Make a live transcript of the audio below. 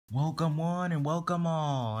Welcome one and welcome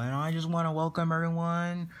all, and I just want to welcome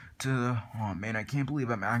everyone to. Oh man, I can't believe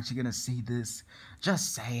I'm actually gonna say this.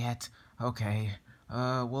 Just say it, okay?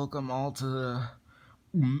 Welcome all to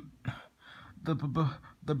mm,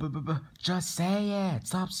 the Just say it.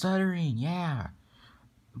 Stop stuttering. Yeah,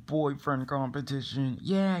 boyfriend competition.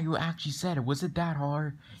 Yeah, you actually said it. Was it that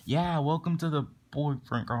hard? Yeah, welcome to the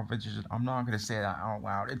boyfriend competition. I'm not gonna say that out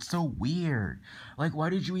loud. It's so weird. Like, why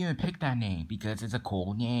did you even pick that name? Because it's a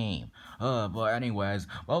cool name. But anyways,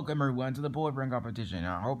 welcome everyone to the boyfriend competition.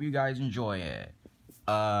 I hope you guys enjoy it.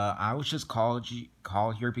 I was just called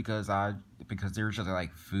here because there's just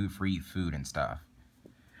like free food and stuff.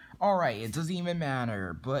 Alright, it doesn't even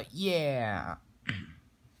matter, but yeah.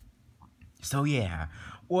 So yeah,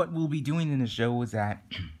 what we'll be doing in the show is that,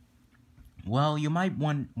 well, you might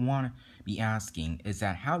want to be asking, is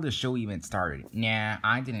that how the show even started? Nah,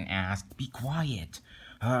 I didn't ask. Be quiet.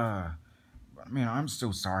 Man, I'm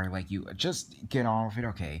so sorry. Like, you just get on with it.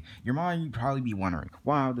 Okay, your mom, you'd probably be wondering,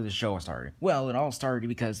 why did the show start? Well, it all started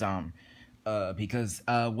because one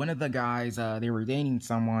of the guys, they were dating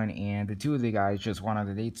someone, and the two of the guys just wanted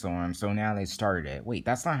to date someone, so now they started it. Wait,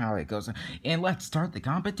 that's not how it goes. And let's start the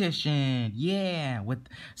competition. Yeah, with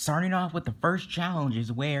starting off with the first challenge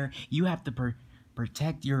is where you have to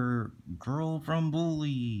protect your girl from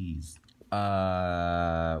bullies.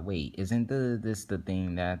 Wait, isn't this the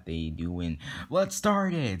thing that they do in Let's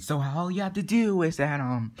Start It? So all you have to do is that,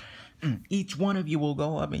 each one of you will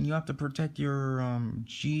go up and you have to protect your,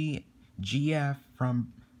 GF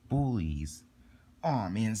from bullies. Oh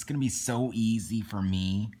man, it's gonna be so easy for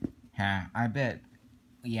me. Huh, I bet,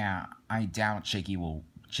 yeah, I doubt Chicky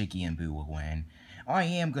and Boo will win. I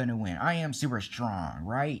am gonna win. I am super strong,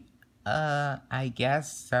 right? I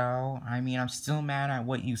guess so. I mean, I'm still mad at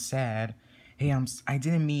what you said. Hey, I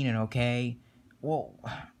didn't mean it, okay? Well,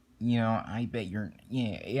 I bet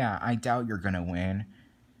yeah, I doubt you're gonna win.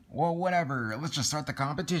 Well, whatever, let's just start the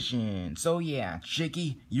competition. So yeah,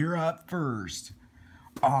 Chicky, you're up first.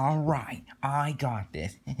 Alright, I got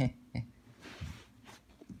this.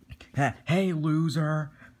 Hey,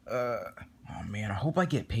 loser. Oh man, I hope I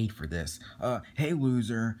get paid for this. Hey,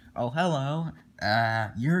 loser. Oh, hello.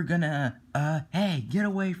 You're gonna, hey, get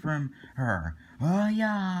away from her. Oh,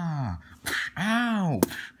 yeah. Ow.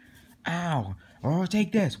 Ow. Oh,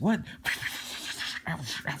 take this. What?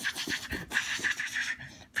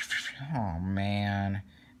 Oh, man.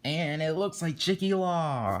 And it looks like Chicky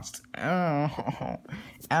lost. Oh,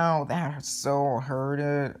 ow, that so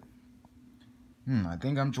hurted. I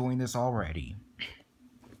think I'm enjoying this already.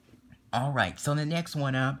 Alright, so the next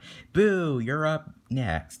one up, Boo, you're up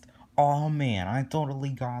next. Oh man, I totally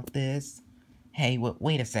got this. Hey,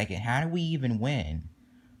 wait a second, how do we even win?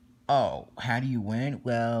 Oh, how do you win?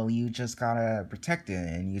 Well, you just gotta protect it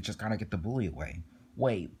and you just gotta get the bully away.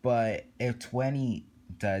 Wait, but if 20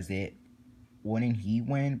 does it, wouldn't he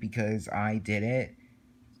win because I did it?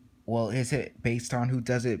 Well, is it based on who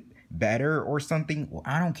does it better or something? Well,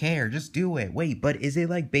 I don't care. Just do it. Wait, but is it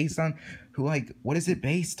like based on who, like, what is it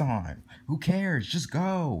based on? Who cares? Just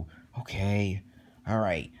go. Okay. All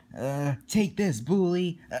right. Take this,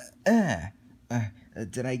 bully. Did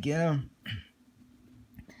I get him?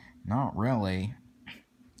 Not really.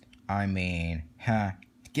 I mean,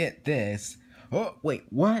 get this. Oh, wait,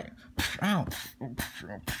 what? Ow.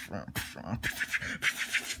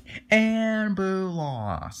 And Boo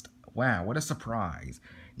lost. Wow, what a surprise.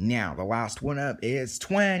 Now, the last one up is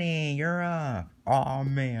 20. You're up. Oh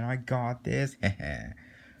man, I got this.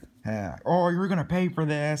 Oh, you're gonna pay for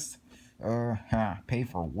this. Pay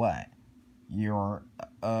for what?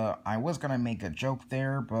 I was gonna make a joke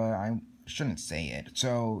there, but I shouldn't say it.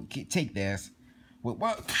 So, take this.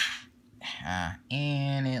 What?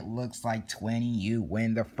 And it looks like 20, you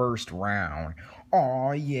win the first round.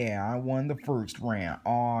 Oh yeah, I won the first round.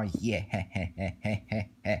 Oh yeah.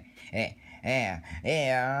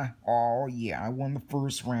 Yeah. Oh yeah, I won the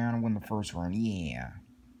first round. Yeah.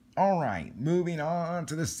 Alright, moving on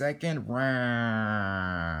to the second round.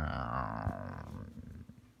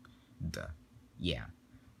 Yeah.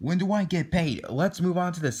 When do I get paid? Let's move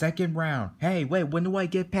on to the second round. Hey, wait, when do I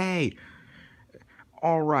get paid?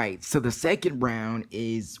 Alright, so the second round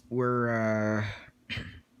is where,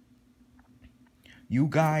 you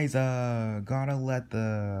guys, gotta let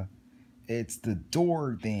it's the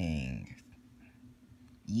door thing.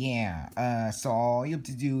 Yeah, so all you have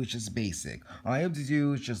to do is just basic. All you have to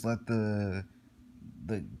do is just let the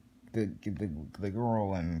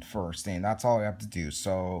girl in first, and that's all you have to do.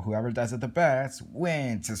 So whoever does it the best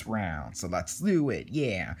wins this round. So let's do it,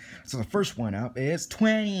 yeah. So the first one up is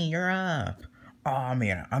 20, you're up. Oh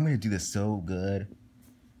man, I'm gonna do this so good.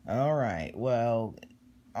 Alright, well,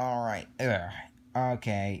 Alright.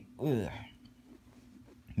 Okay. Ugh.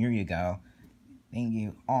 Here you go. Thank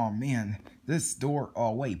you. Oh man, this door.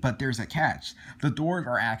 Oh wait, but there's a catch. The doors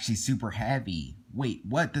are actually super heavy. Wait,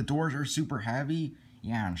 what? The doors are super heavy?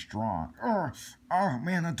 Yeah, I'm strong. Oh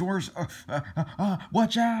man, the doors.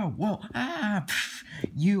 Watch out! Whoa!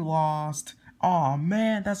 You lost. Oh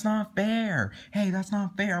man, that's not fair. Hey, that's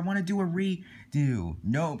not fair. I want to do a redo.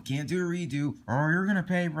 Nope, can't do a redo. Oh, you're gonna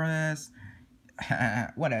pay for this.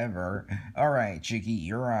 Whatever. Alright, Chicky,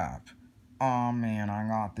 you're up. Oh man, I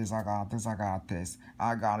got this. I gotta do this.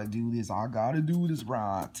 I gotta do this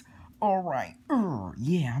right. Alright.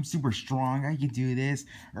 Yeah, I'm super strong. I can do this.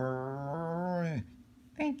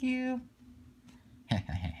 Thank you.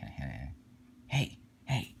 hey,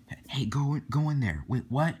 go in there. Wait,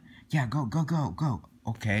 what? Yeah, go.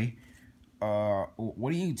 Okay.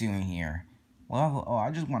 What are you doing here? Well, I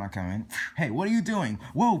just want to come in. Hey, what are you doing?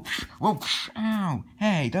 Whoa, ow.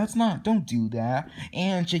 Hey, don't do that.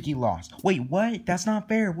 And Chicky lost. Wait, what? That's not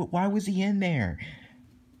fair. Why was he in there?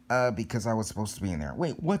 Because I was supposed to be in there.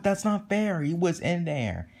 Wait, what? That's not fair. He was in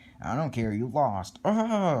there. I don't care. You lost.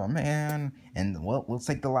 Oh, man. And, well, looks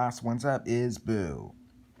like the last one's up is Boo.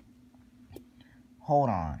 Hold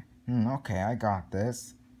on. Okay, I got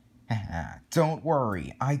this. Don't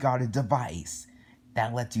worry. I got a device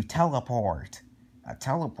that lets you teleport.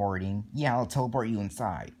 Teleporting? Yeah, I'll teleport you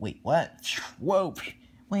inside. Wait, what? Whoa!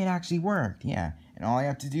 Wait, it actually worked. Yeah, and all I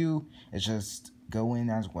have to do is just go in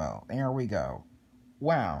as well. There we go.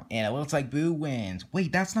 Wow, and it looks like Boo wins.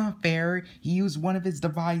 Wait, that's not fair. He used one of his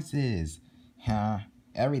devices. Huh?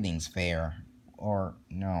 Everything's fair. Or,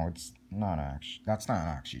 no, it's not actually. That's not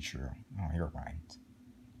actually true. Oh, you're right.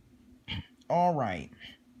 Alright.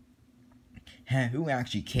 Who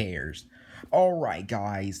actually cares? Alright,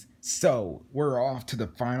 guys. So, we're off to the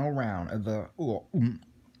final round of the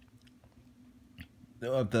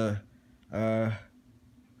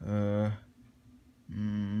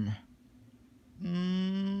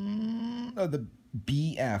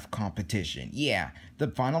BF competition. Yeah, the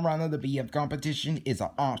final round of the BF competition is an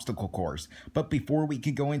obstacle course. But before we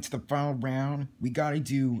can go into the final round, we gotta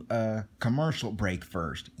do a commercial break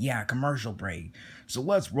first. Yeah, commercial break. So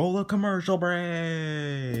let's roll a commercial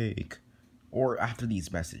break. Or after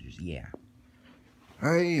these messages, yeah.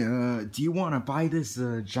 Hey, do you want to buy this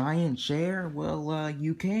giant chair? Well,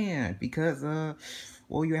 you can, because,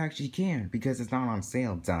 well, you actually can, because it's not on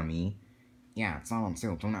sale, dummy. Yeah, it's not on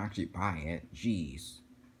sale, don't actually buy it. Jeez.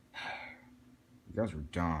 You guys are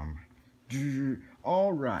dumb.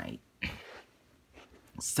 Alright.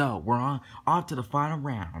 So, we're off to the final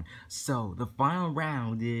round. So, the final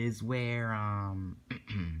round is where,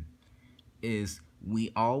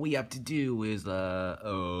 all we have to do is,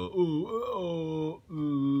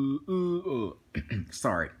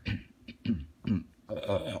 sorry.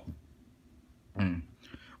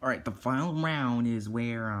 Alright, the final round is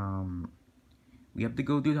where, we have to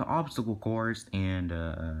go through the obstacle course, and,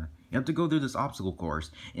 you have to go through this obstacle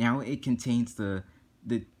course. Now, it contains the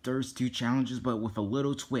first two challenges, but with a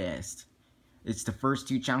little twist. It's the first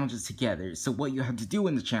two challenges together. So what you have to do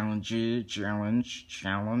in the challenge.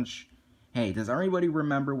 Hey, does everybody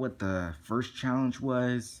remember what the first challenge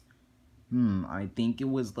was? I think it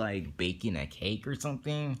was like baking a cake or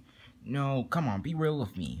something. No, come on, be real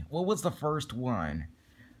with me. What was the first one?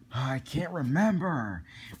 I can't remember.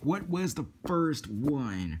 What was the first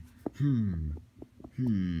one?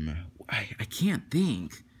 I can't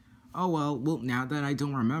think. Oh well, now that I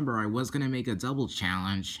don't remember, I was gonna make a double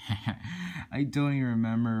challenge. I don't even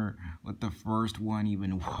remember what the first one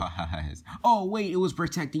even was. Oh wait, it was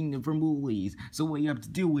protecting them from bullies. So what you have to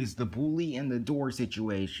do is the bully and the door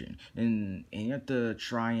situation. And you have to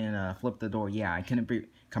try and flip the door. Yeah, I couldn't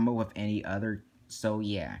come up with any other, so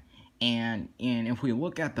yeah. And if we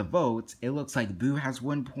look at the votes, it looks like Boo has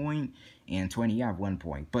 1 point and 20 have 1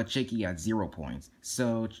 point, but Chicky has 0 points.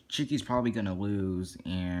 So Chicky's probably gonna lose,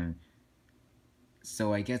 and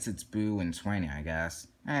so I guess it's Boo and 20, I guess.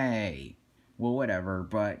 Hey, well whatever,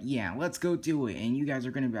 but yeah, let's go do it, and you guys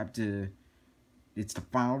are gonna have to. It's the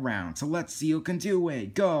final round, so let's see who can do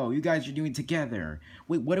it. Go, you guys are doing it together.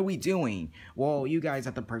 Wait, what are we doing? Well, you guys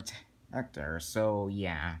are the protector, so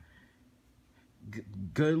yeah.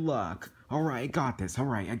 Good luck. Alright, I got this.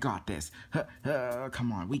 Alright, I got this.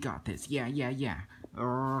 Come on, we got this. Yeah.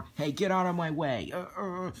 Hey, get out of my way.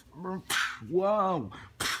 Whoa.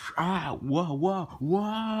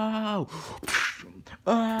 Whoa.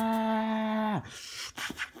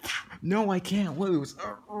 No, I can't lose.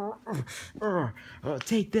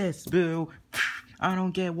 Take this, Boo. I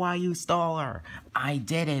don't get why you stole her. I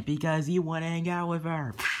did it because you want to hang out with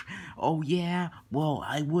her. Oh, yeah? Well,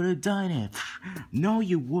 I would have done it. No,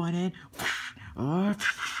 you wouldn't.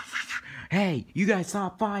 Hey, you guys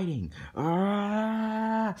stop fighting.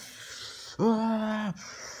 Wow.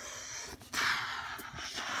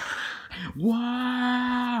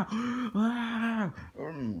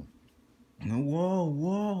 Whoa,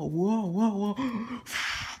 whoa, whoa, whoa, whoa.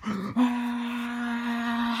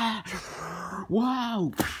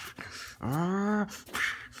 Wow.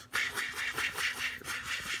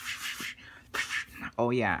 Oh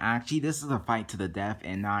yeah, actually this is a fight to the death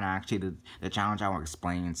and not actually the challenge I will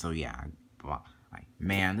explain, so yeah.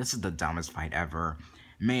 Man, this is the dumbest fight ever.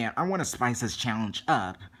 Man, I want to spice this challenge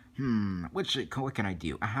up. What can I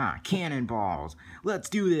do? Aha, cannonballs. Let's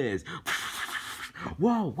do this.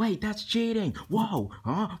 Whoa, wait, that's cheating. Whoa,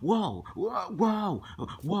 huh? Whoa, whoa, whoa,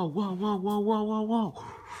 whoa, whoa, whoa, whoa, whoa, whoa.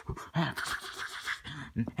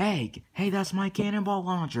 Hey, that's my cannonball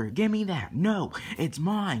launcher. Give me that. No, it's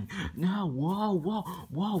mine. No, whoa, whoa,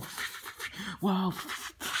 whoa, whoa.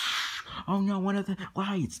 Oh no, one of the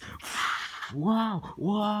lights. Whoa,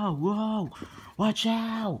 whoa, whoa. Watch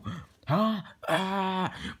out. Huh?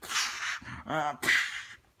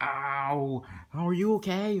 Ow. Are you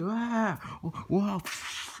okay? Whoa.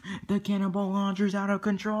 The cannonball launcher's out of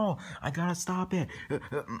control. I gotta stop it.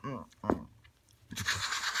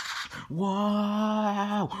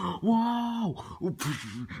 Whoa! Whoa!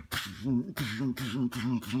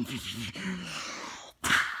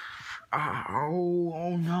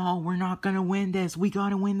 Oh no, we're not gonna win this. We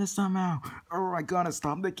gotta win this somehow. Oh, I gotta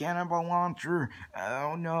stop the cannonball launcher.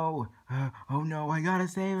 Oh no. Oh no, I gotta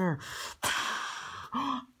save her.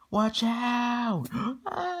 Watch out!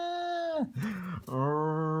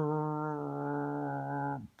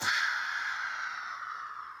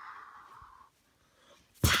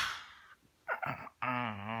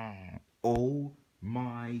 Oh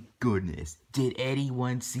my goodness. Did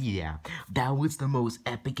anyone see that? That was the most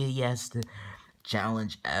epic-est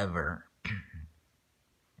challenge ever.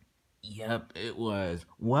 Yep, it was.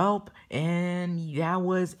 Welp, and that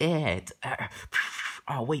was it.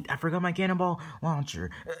 Oh, wait, I forgot my cannonball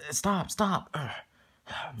launcher. Stop.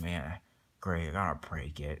 Man, great, I gotta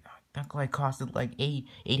break it. That like costed like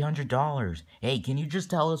 $800. Hey, can you just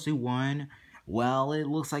tell us who won? Well, it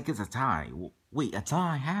looks like it's a tie. Wait, a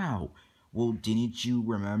tie? How? Well, didn't you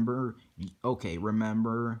remember? Okay,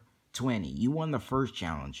 remember 20. You won the first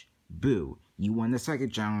challenge. Boo. You won the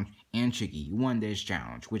second challenge. And Chicky, you won this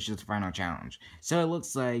challenge, which is the final challenge. So it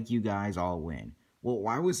looks like you guys all win. Well,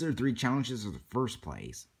 why was there 3 challenges in the first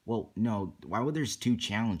place? Well, no, why would there's 2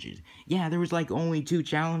 challenges? Yeah, there was like only 2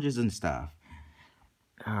 challenges and stuff.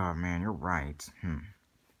 Oh, man, you're right.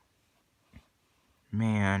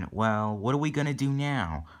 Man, well, what are we gonna do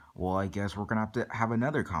now? Well, I guess we're gonna have to have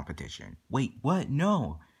another competition. Wait, what?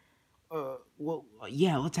 No. Well,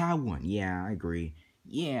 yeah, let's have one. Yeah, I agree.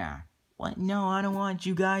 Yeah. What? No, I don't want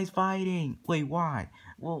you guys fighting. Wait, why?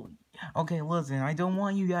 Well, okay, listen, I don't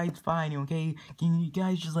want you guys fighting, okay? Can you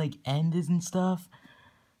guys just, like, end this and stuff?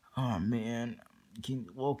 Oh, man. Can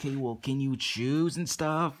you choose and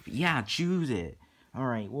stuff? Yeah, choose it.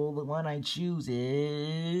 Alright, well, the one I choose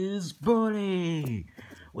is Buddy.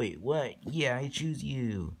 Wait, what? Yeah, I choose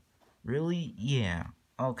you. Really? Yeah.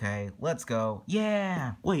 Okay, let's go.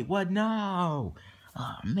 Yeah! Wait, what? No!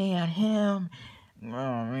 Oh, man, him. Oh,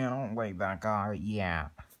 man, I don't like that guy. Yeah.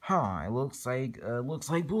 Huh, it looks like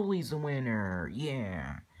Bully's the winner.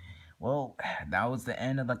 Yeah. Well, that was the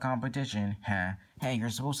end of the competition. Hey, you're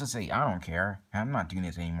supposed to say, I don't care. I'm not doing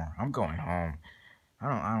this anymore. I'm going home.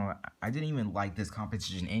 I didn't even like this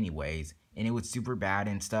competition anyways, and it was super bad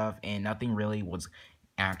and stuff, and nothing really was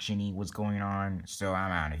action-y was going on, so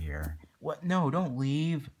I'm out of here. What? No, don't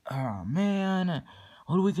leave. Oh, man.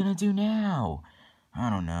 What are we gonna do now? I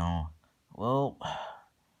don't know. Well,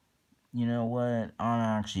 you know what? I'm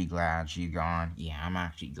actually glad she's gone. Yeah, I'm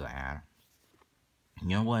actually glad. You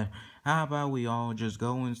know what? How about we all just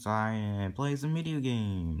go inside and play some video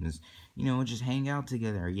games? You know, just hang out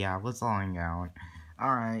together. Yeah, let's all hang out.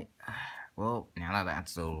 Alright. Well, now that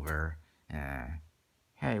that's over.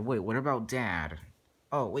 Hey, wait, what about Dad?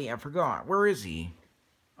 Oh, wait, I forgot. Where is he?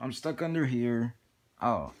 I'm stuck under here.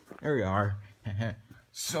 Oh, there you are.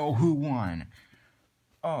 So, who won?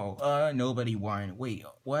 Oh, nobody won. Wait,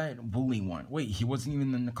 what? Bully won. Wait, he wasn't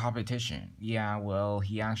even in the competition. Yeah, well,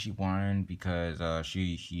 he actually won because,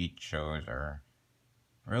 he chose her.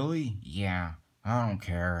 Really? Yeah. I don't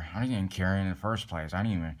care. I didn't care in the first place.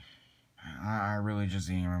 I really just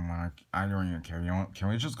didn't even want to, I don't even care. You know what? Can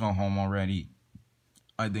we just go home already?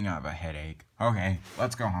 I think I have a headache. Okay,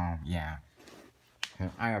 let's go home. Yeah.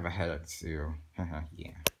 I have a headache too.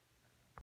 Yeah.